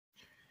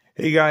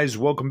Hey guys,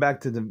 welcome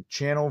back to the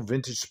channel,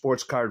 Vintage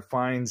Sports Card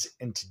Finds,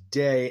 and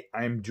today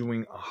I'm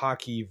doing a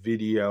hockey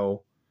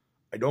video.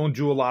 I don't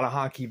do a lot of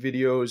hockey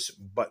videos,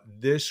 but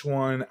this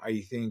one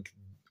I think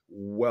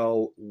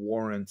well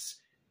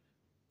warrants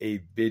a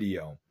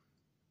video.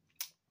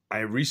 I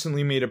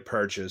recently made a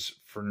purchase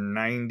for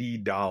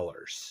 $90,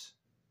 $94,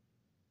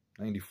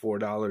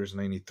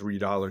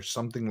 $93,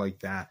 something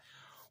like that,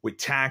 with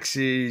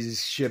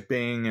taxes,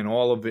 shipping, and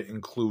all of it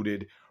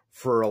included,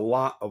 for a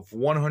lot of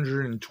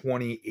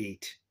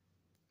 128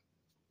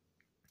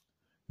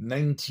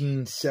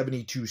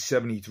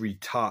 1972-73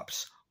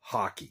 Topps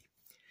hockey.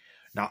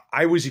 Now,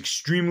 I was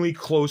extremely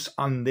close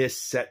on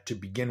this set to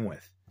begin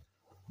with,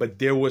 but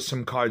there was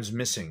some cards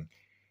missing.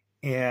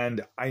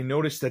 And I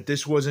noticed that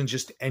this wasn't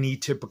just any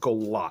typical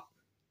lot.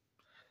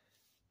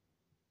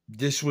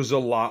 This was a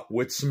lot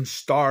with some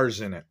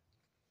stars in it,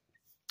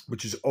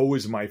 which is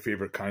always my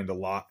favorite kind of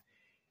lot.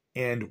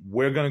 And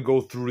we're going to go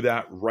through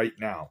that right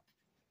now.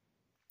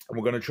 And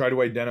we're going to try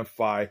to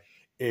identify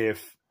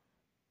if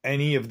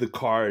any of the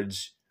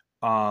cards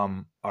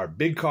are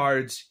big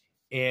cards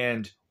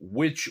and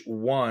which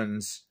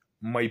ones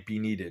might be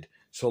needed.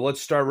 So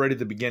let's start right at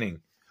the beginning.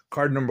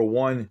 Card number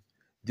one.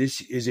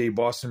 This is a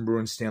Boston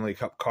Bruins Stanley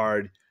Cup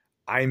card.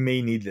 I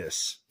may need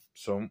this.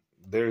 So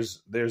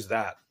there's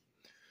that.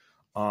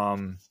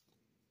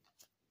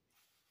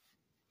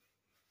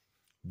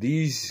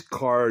 These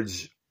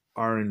cards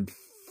are in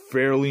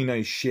fairly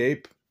nice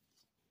shape.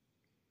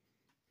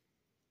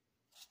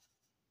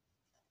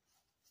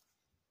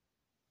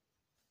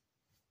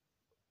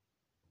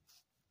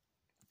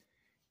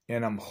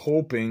 And I'm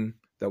hoping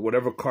that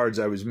whatever cards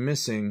I was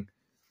missing,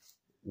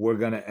 we're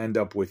going to end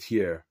up with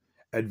here.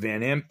 Ed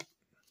Van Imp,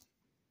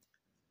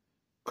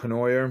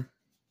 Canoyer,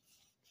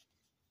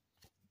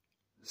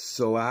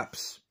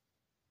 Salaps.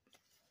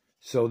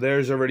 So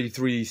there's already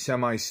three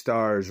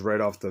semi-stars right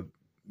off the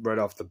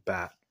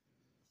bat.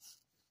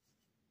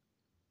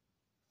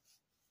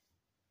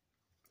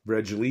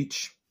 Reg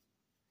Leach.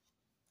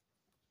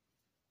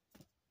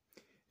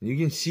 And you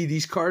can see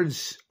these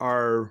cards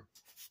are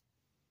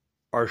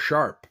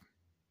sharp.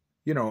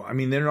 You know, I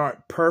mean, they're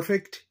not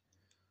perfect,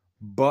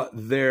 but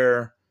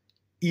they're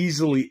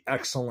easily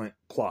excellent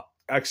to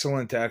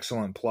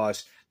excellent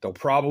plus. There'll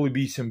probably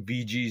be some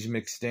VGs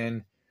mixed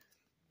in.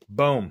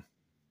 Boom.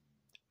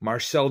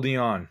 Marcel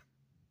Dionne.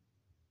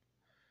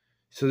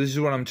 So this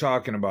is what I'm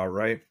talking about,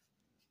 right?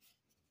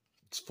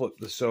 Let's flip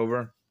this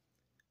over.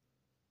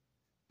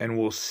 And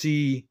we'll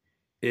see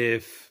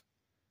if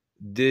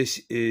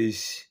this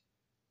is...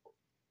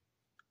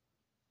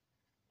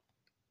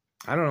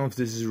 I don't know if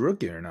this is a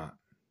rookie or not.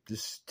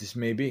 This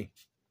may be.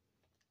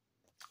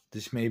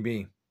 This may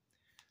be.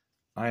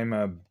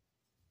 I'm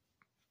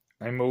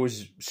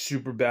always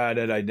super bad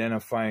at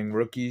identifying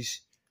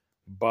rookies,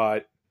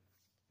 but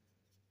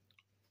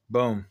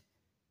boom,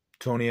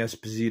 Tony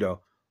Esposito,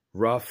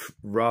 rough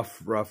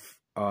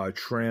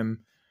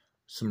trim,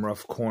 some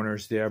rough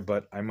corners there,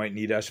 but I might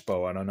need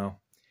Espo. I don't know.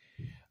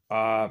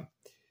 And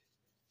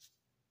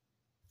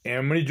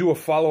I'm going to do a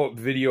follow-up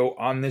video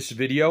on this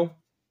video.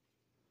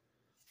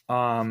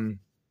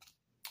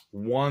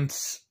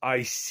 Once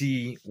I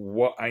see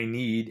what I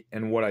need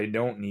and what I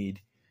don't need.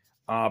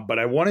 But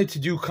I wanted to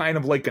do kind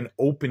of like an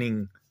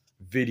opening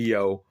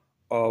video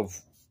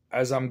of,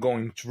 as I'm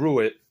going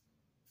through it,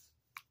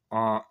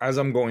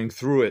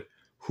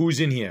 who's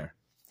in here?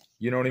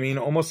 You know what I mean?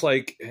 Almost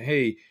like,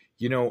 hey,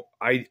 you know,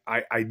 I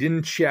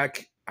didn't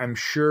check. I'm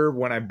sure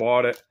when I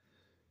bought it,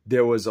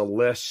 there was a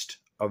list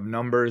of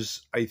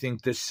numbers I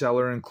think this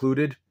seller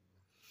included.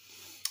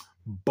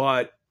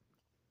 But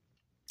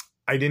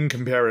I didn't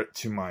compare it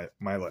to my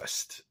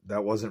list.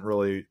 That wasn't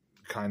really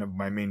kind of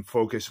my main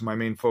focus. My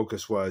main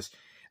focus was,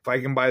 if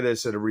I can buy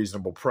this at a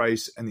reasonable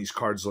price and these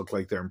cards look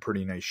like they're in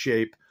pretty nice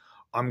shape,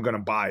 I'm going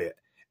to buy it.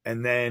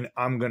 And then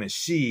I'm going to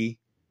see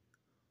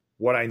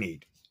what I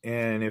need.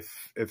 And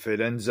if it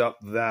ends up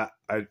that,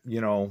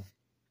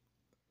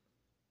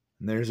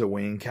 there's a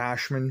Wayne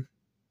Cashman.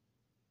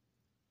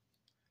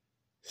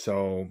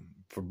 So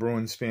for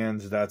Bruins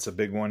fans, that's a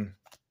big one.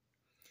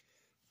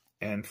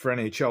 And for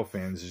NHL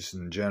fans, just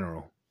in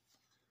general.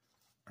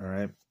 All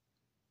right.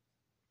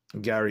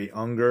 Gary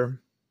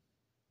Unger.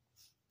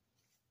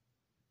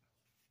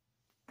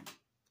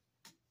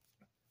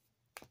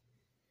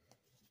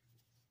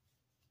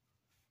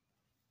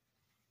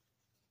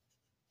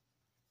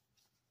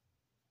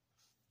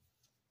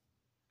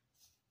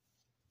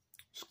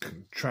 Just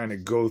trying to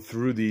go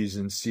through these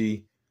and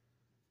see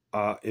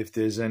if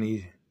there's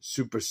any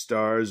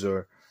superstars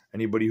or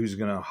anybody who's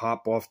going to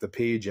hop off the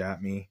page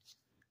at me.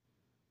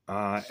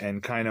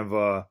 And kind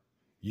of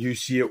you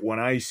see it when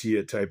I see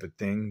it type of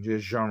thing.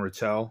 Just Jean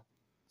Rattel.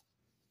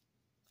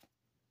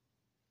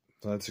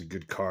 So that's a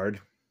good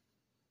card.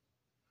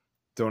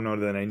 Don't know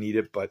that I need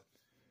it, but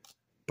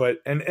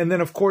and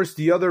then of course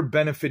the other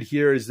benefit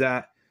here is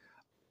that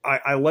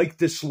I like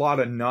this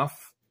lot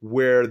enough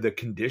where the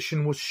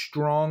condition was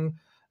strong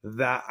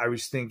that I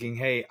was thinking,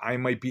 hey, I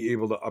might be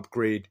able to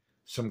upgrade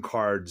some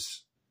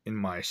cards in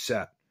my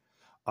set.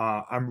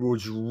 I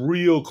was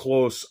real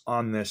close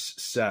on this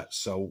set,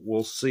 so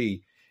we'll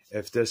see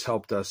if this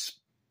helped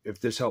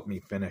me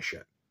finish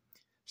it.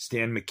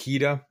 Stan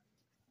Mikita,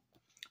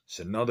 it's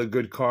another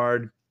good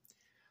card.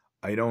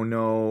 I don't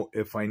know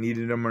if I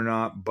needed him or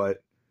not,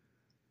 but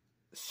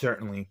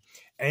certainly.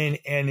 And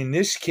in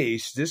this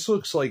case, this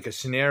looks like a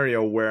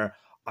scenario where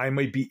I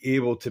might be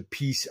able to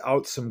piece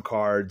out some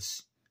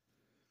cards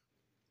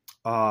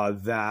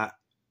that,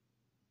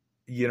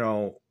 you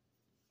know,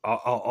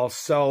 I'll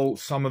sell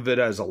some of it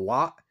as a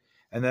lot,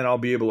 and then I'll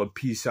be able to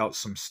piece out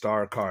some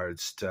star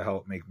cards to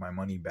help make my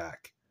money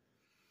back.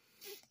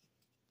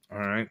 All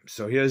right,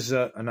 so here's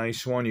a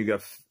nice one. You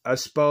got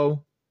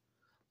Espo,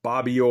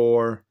 Bobby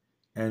Orr,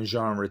 and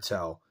Jean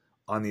Rattel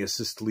on the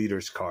assist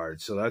leaders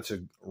card. So that's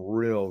a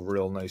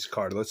real nice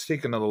card. Let's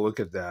take another look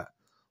at that.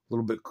 A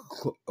little bit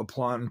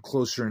upon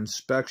closer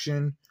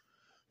inspection.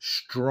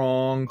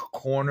 Strong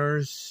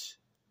corners.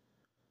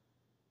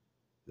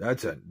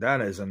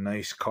 That is a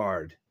nice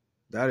card.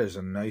 That is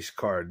a nice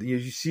card.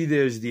 You see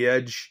there's the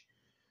edge.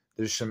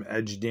 There's some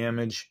edge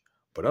damage.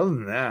 But other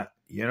than that,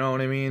 you know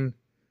what I mean?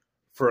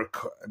 For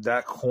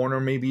that corner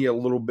maybe a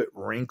little bit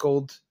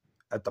wrinkled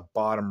at the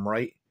bottom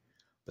right.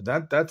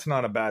 But that's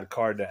not a bad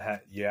card to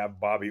have. Yeah,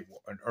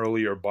 an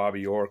earlier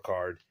Bobby Orr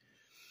card.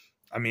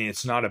 I mean,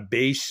 it's not a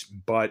base,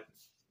 but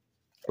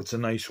it's a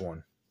nice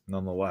one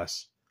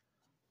nonetheless.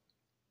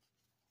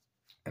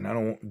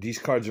 And these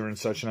cards are in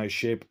such nice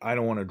shape, I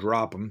don't want to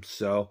drop them.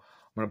 So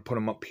I'm going to put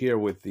them up here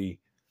with the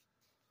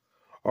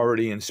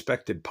already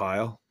inspected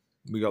pile.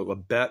 We got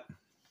Labette,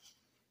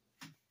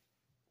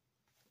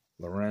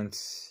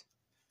 Lawrence,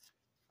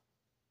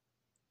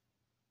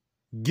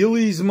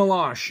 Gillies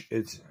Malash.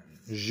 It's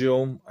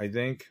Gilles, I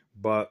think,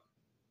 but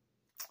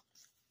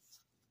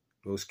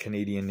those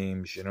Canadian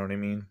names, you know what I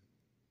mean?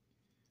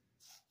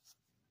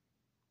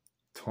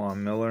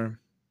 Tom Miller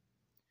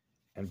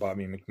and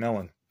Bobby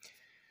McMillan.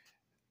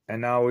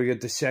 And now we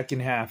get the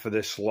second half of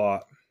this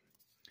lot.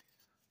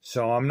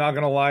 So I'm not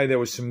going to lie, there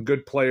was some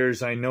good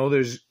players. I know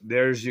there's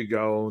you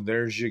go. Guy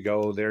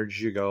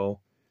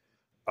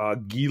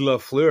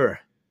LaFleur.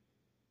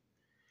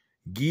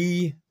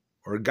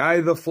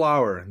 Guy the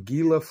Flower. Guy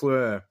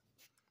LaFleur.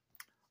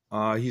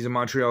 He's a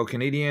Montreal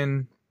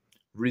Canadian.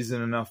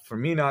 Reason enough for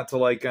me not to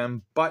like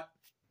him, but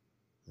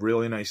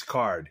really nice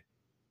card.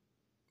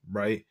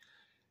 Right?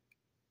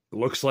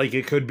 Looks like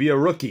it could be a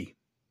rookie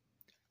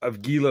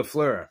of Guy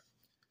LaFleur.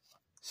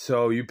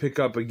 So you pick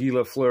up a Guy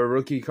LaFleur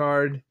rookie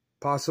card,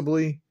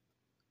 possibly.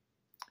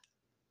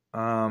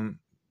 And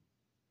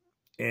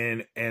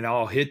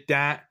I'll hit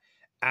that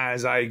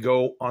as I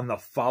go on the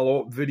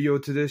follow-up video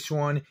to this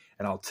one.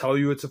 And I'll tell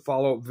you it's a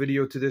follow-up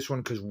video to this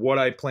one because what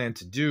I plan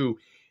to do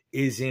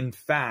is, in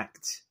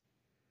fact,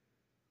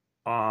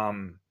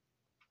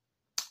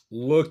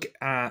 look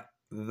at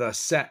the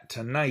set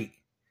tonight.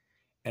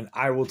 And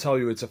I will tell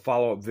you it's a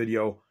follow-up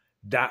video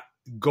that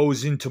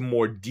goes into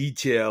more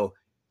detail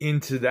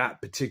into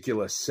that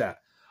particular set.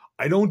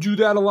 I don't do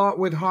that a lot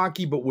with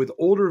hockey, but with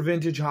older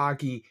vintage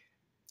hockey,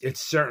 it's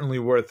certainly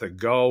worth a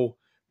go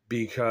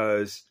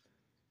because,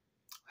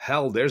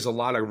 hell, there's a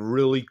lot of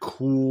really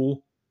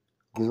cool,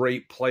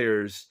 great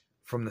players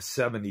from the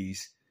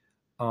 70s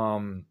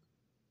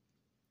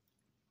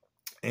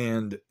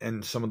and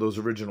some of those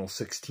original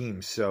 6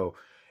 teams. So,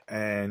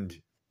 and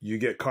you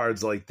get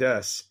cards like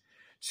this.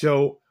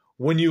 So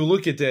when you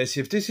look at this,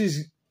 if this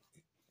is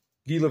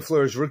Guy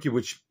LaFleur's rookie,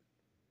 which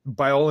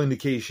by all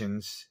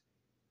indications,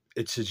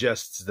 it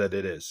suggests that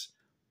it is.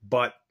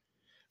 But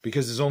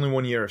because there's only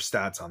 1 year of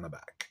stats on the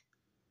back.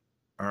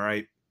 All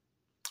right.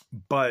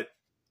 But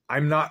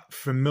I'm not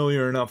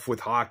familiar enough with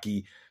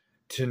hockey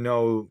to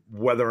know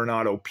whether or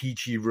not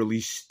O-Pee-Chee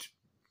released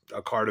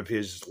a card of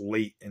his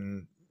late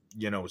in,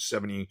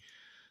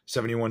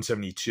 71,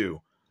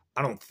 72.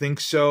 I don't think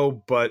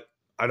so, but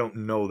I don't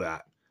know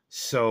that.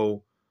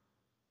 So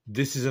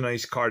this is a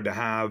nice card to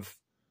have.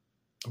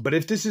 But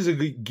if this is a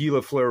Guy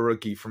LaFleur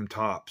rookie from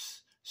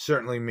Topps,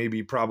 certainly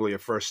maybe probably a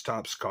first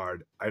Topps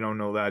card. I don't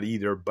know that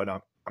either, but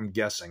I'm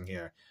guessing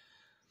here.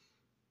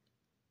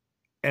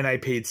 And I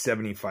paid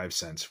 75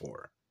 cents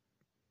for it.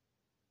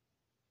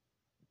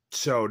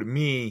 So to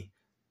me,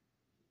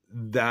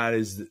 that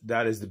is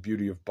the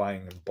beauty of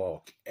buying in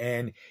bulk.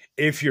 And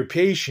if you're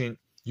patient,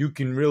 you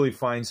can really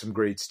find some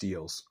great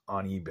steals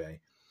on eBay.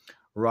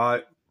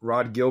 Rod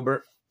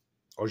Gilbert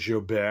or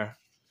Gilbert.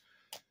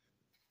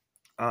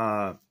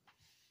 So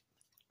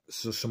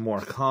some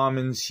more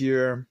commons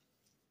here.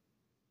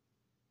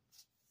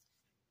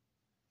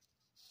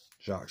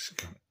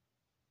 Jacques.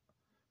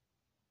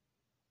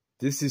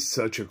 This is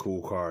such a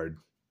cool card.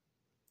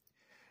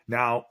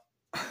 Now,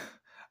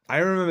 I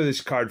remember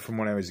this card from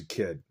when I was a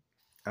kid.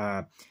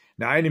 I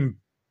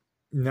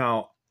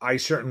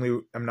certainly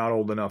am not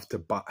old enough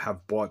to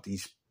have bought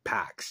these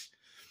packs.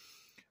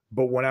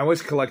 But when I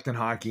was collecting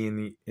hockey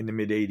in the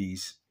mid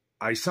 80s,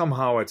 I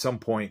somehow at some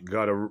point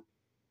got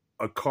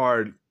a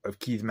card of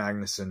Keith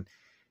Magnuson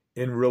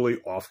in really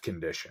off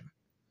condition.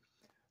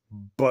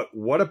 But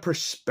what a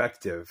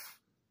perspective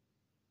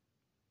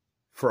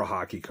for a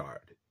hockey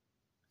card.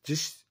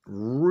 Just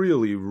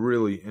really,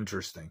 really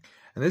interesting.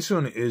 And this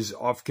one is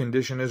off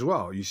condition as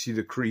well. You see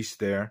the crease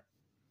there.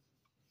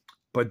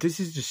 But this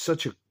is just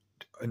such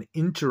an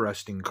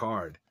interesting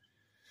card.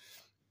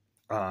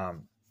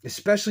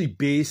 Especially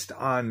based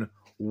on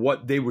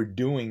what they were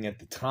doing at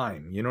the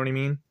time. You know what I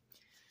mean?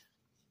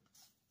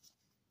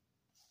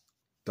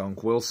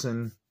 Dunk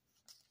Wilson.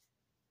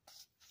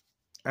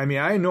 I mean,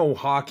 I know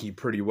hockey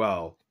pretty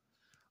well.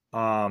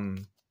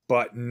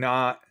 But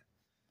not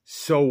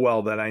so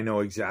well that I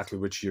know exactly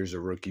which years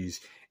are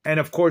rookies. And,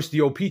 of course,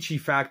 the O-Pee-Chee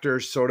factor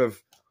sort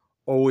of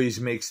always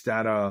makes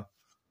that a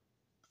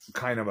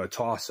kind of a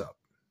toss-up.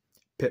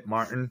 Pitt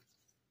Martin.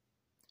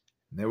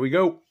 There we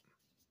go.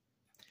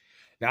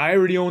 Now, I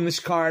already own this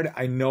card.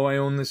 I know I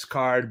own this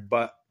card,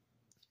 but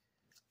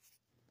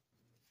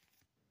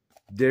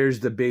there's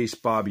the base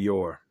Bobby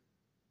Orr.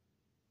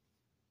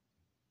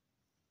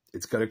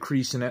 It's got a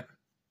crease in it.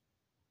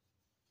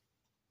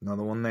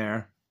 Another one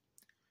there.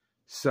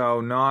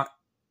 So, not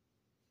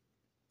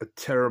a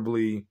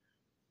terribly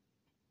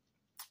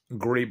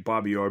great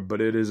Bobby Orr,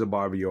 but it is a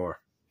Bobby Orr.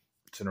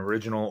 It's an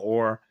original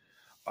Orr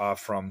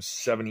from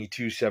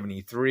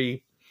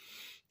 72-73.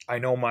 I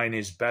know mine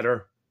is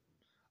better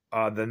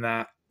than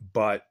that,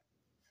 but,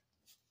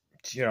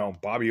 you know,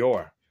 Bobby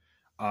Orr.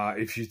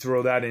 If you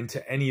throw that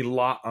into any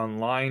lot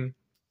online,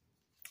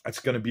 that's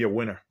going to be a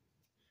winner.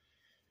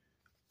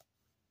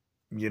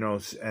 You know,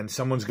 and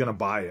someone's going to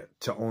buy it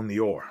to own the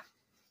Orr.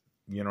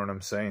 You know what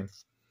I'm saying?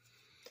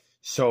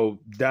 So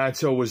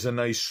that's always a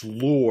nice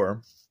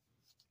lure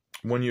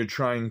when you're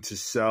trying to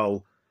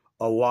sell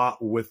a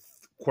lot with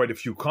quite a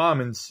few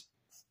commons,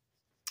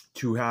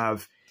 to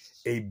have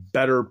a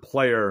better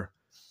player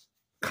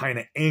kind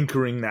of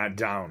anchoring that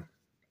down.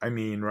 I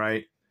mean,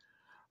 right?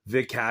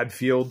 Vic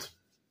Hadfield,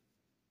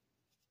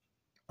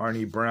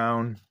 Arnie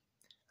Brown,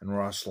 and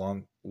Ross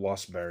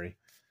Losberry.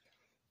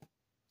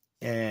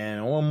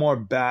 And one more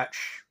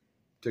batch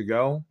to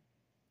go.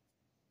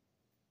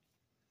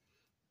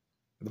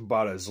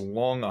 About as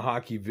long a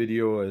hockey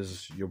video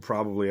as you'll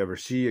probably ever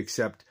see,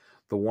 except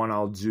the one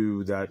I'll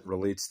do that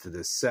relates to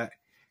this set.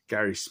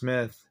 Gary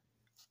Smith.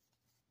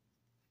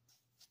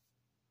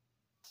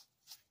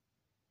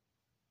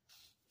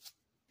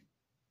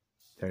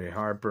 Terry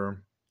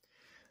Harper.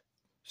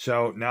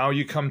 So now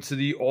you come to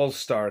the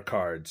All-Star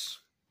cards.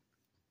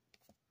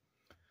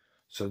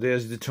 So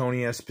there's the Tony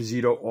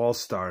Esposito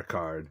All-Star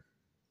card.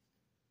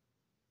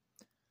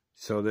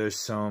 So there's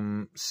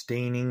some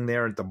staining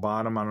there at the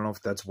bottom. I don't know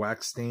if that's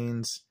wax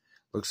stains.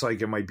 Looks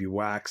like it might be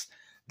wax.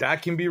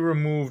 That can be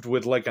removed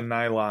with like a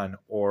nylon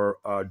or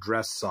a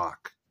dress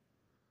sock.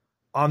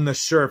 On the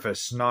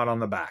surface, not on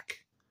the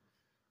back.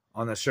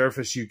 On the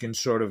surface, you can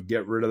sort of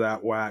get rid of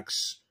that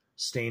wax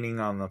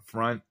staining on the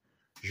front.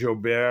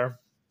 Jobert.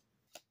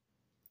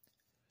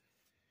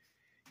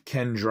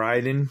 Ken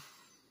Dryden.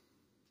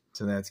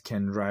 So that's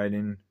Ken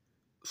Dryden.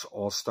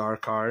 All-Star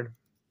card.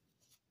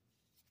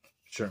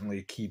 Certainly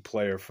a key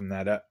player from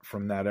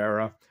that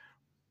era.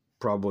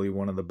 Probably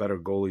one of the better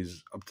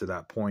goalies up to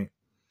that point.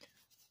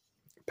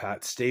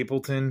 Pat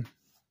Stapleton.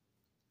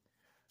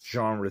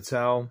 Jean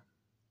Rattel.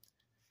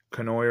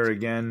 Canoyer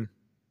again.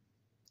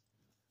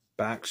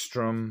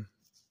 Backstrom.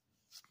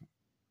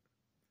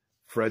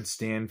 Fred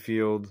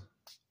Stanfield.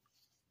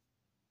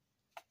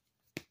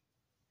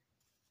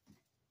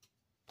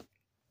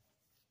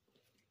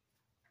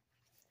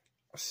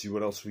 Let's see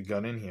what else we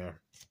got in here.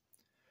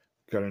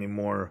 Got any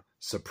more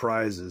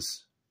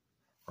surprises?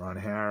 Ron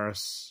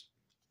Harris,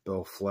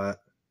 Bill Flett,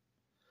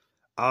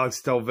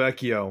 Alex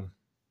Delvecchio.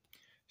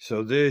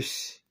 So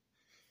this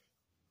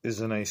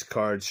is a nice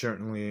card.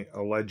 Certainly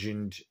a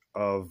legend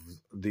of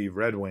the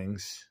Red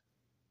Wings.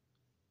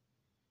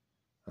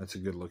 That's a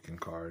good looking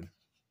card.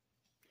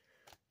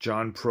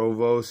 John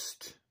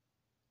Provost.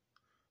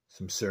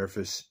 Some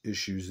surface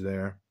issues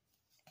there.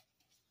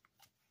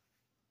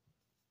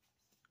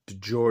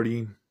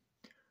 DeJordy.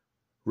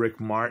 Rick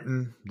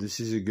Martin. This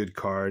is a good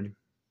card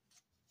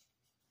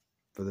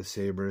for the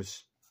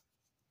Sabres.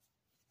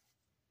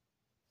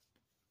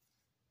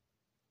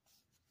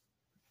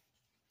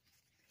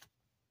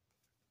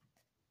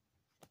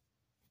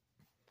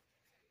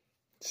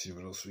 Let's see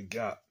what else we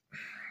got.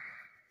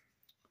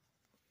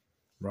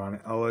 Ron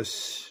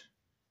Ellis.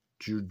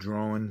 Jude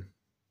Drowan.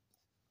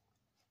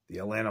 The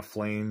Atlanta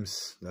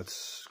Flames.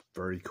 That's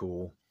very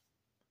cool.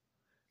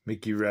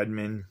 Mickey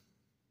Redmond.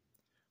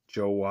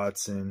 Joe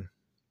Watson.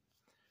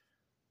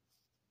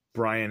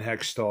 Brian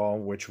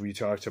Hextall, which we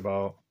talked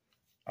about.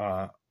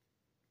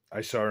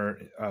 I saw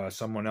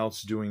someone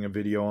else doing a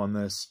video on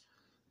this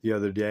the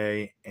other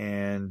day,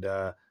 and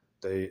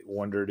they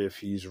wondered if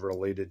he's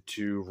related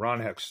to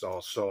Ron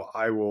Hextall. So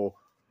I will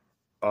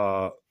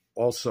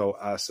also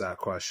ask that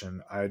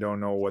question. I don't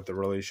know what the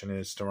relation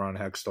is to Ron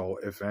Hextall,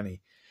 if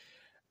any.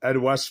 Ed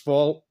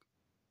Westfall,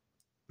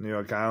 New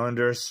York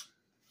Islanders.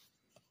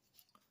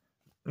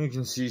 You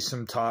can see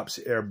some Topps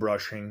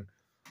airbrushing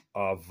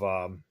of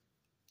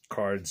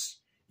cards,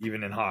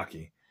 even in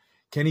hockey.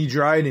 Kenny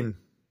Dryden.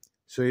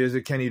 So here's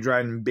a Kenny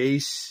Dryden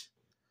base.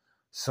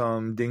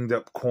 Some dinged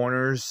up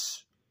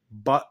corners.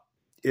 But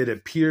it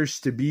appears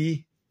to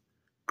be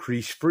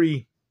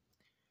crease-free,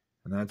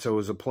 and that's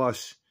always a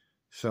plus.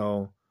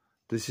 So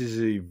this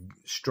is a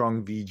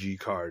strong VG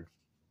card.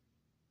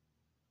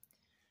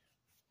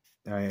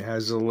 It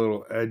has a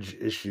little edge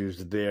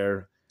issues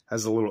there.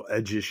 Has a little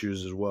edge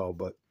issues as well,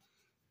 but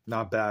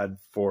not bad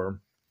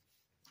for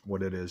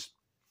what it is.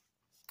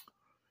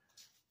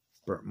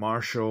 Burt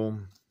Marshall.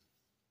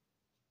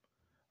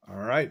 All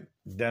right,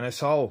 Dennis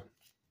Hull.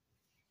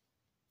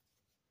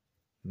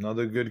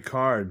 Another good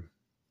card.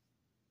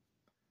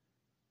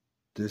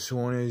 This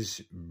one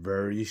is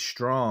very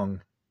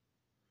strong.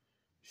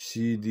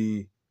 See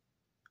the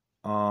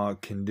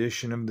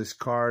condition of this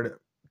card.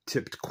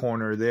 Tipped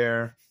corner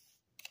there.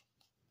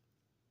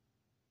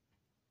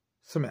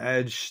 Some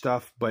edge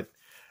stuff, but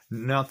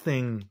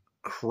nothing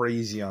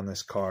crazy on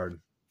this card.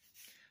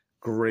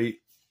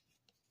 Great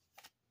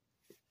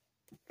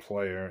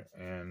player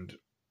and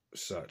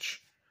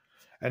such.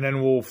 And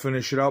then we'll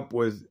finish it up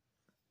with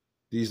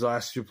these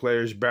last two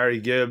players. Barry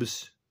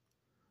Gibbs.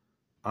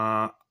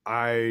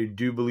 I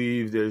do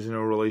believe there's no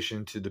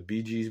relation to the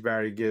Bee Gees'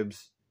 Barry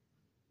Gibbs,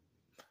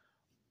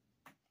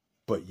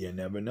 but you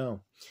never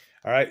know.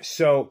 All right,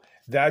 so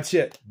that's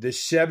it. The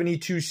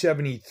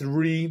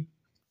 72-73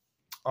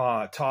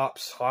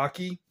 Topps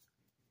hockey.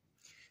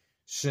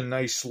 It's a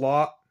nice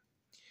lot.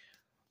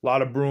 A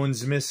lot of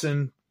Bruins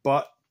missing,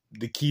 but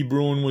the key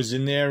Bruin was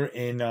in there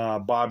in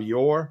Bobby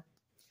Orr.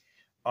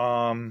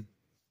 Not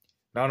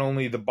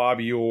only the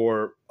Bobby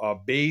Orr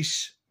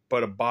base,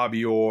 but a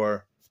Bobby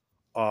Orr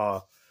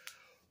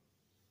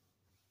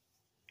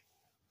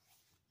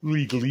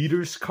league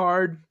leaders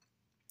card.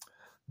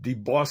 The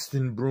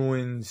Boston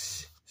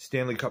Bruins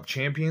Stanley Cup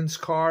champions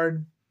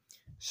card.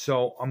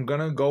 So I'm going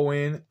to go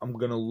in. I'm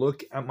going to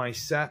look at my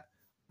set.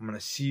 I'm going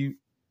to see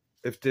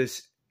if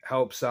this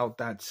helps out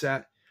that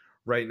set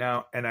right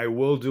now. And I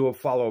will do a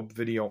follow-up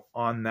video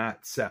on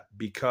that set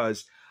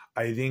because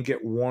I think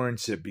it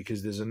warrants it,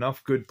 because there's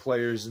enough good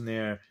players in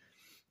there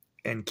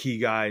and key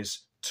guys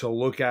to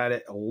look at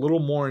it a little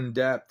more in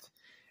depth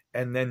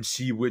and then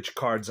see which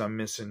cards I'm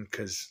missing,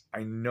 because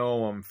I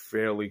know I'm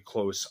fairly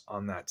close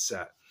on that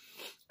set.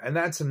 And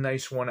that's a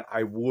nice one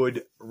I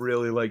would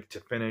really like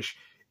to finish.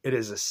 It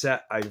is a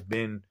set I've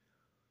been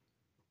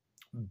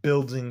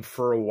building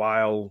for a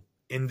while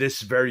in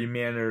this very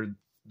manner,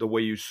 the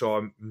way you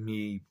saw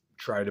me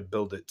try to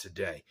build it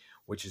today,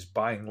 which is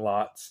buying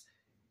lots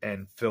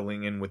and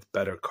filling in with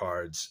better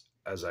cards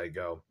as I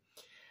go.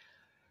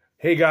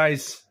 Hey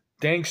guys,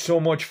 thanks so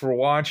much for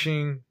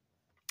watching.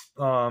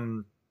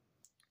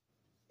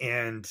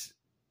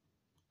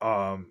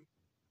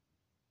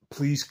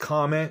 Please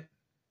comment,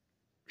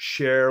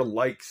 share,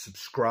 like,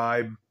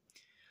 subscribe.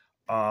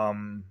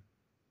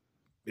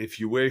 If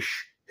you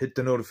wish, hit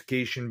the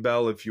notification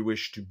bell if you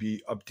wish to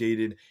be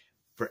updated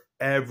for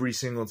every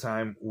single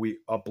time we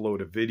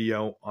upload a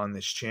video on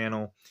this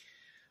channel.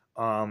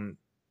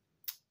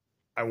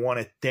 I want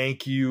to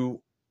thank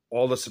you,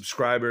 all the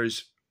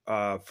subscribers,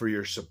 for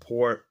your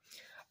support.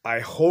 I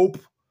hope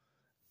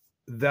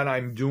that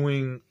I'm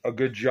doing a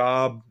good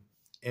job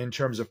in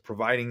terms of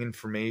providing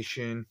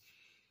information.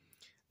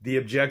 The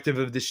objective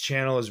of this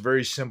channel is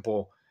very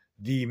simple.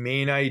 The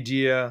main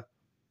idea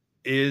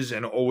is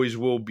and always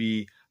will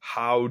be,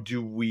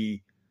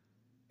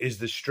 is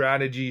the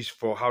strategies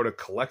for how to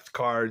collect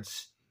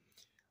cards,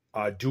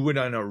 do it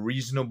on a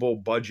reasonable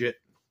budget,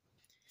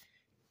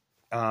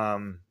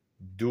 and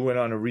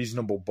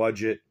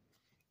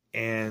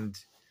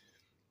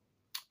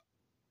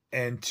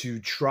to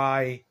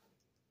try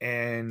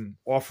and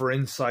offer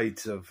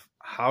insights of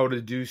how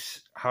to do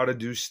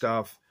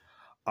stuff.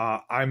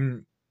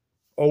 I'm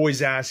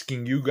always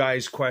asking you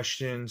guys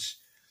questions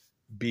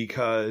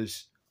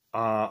because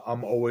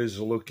I'm always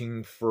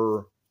looking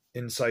for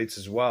insights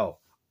as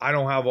well. I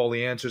don't have all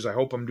the answers. I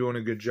hope I'm doing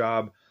a good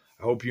job.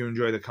 I hope you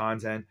enjoy the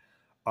content.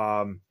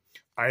 I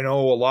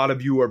know a lot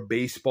of you are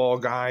baseball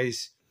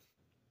guys.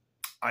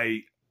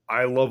 I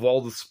love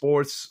all the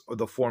sports, or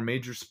the four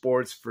major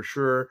sports for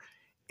sure.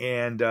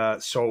 And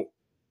so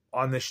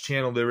on this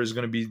channel, there is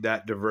going to be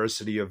that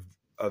diversity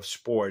of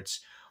sports.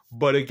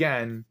 But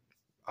again,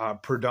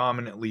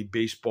 predominantly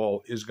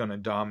baseball is going to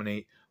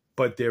dominate.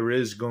 But there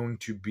is going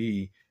to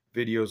be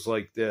videos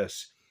like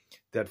this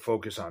that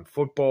focus on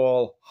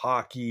football,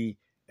 hockey,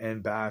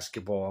 and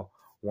basketball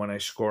when I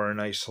score a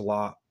nice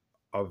lot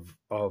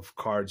of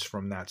cards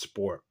from that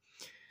sport,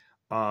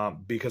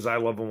 because I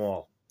love them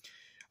all.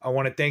 I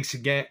want to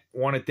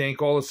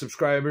thank all the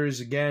subscribers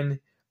again.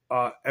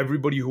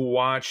 Everybody who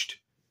watched,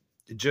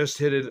 just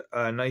hit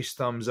a nice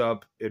thumbs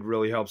up. It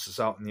really helps us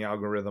out in the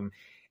algorithm.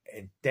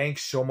 And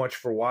thanks so much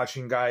for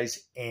watching,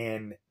 guys.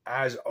 And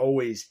as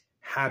always,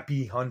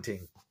 happy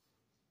hunting.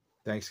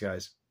 Thanks,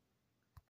 guys.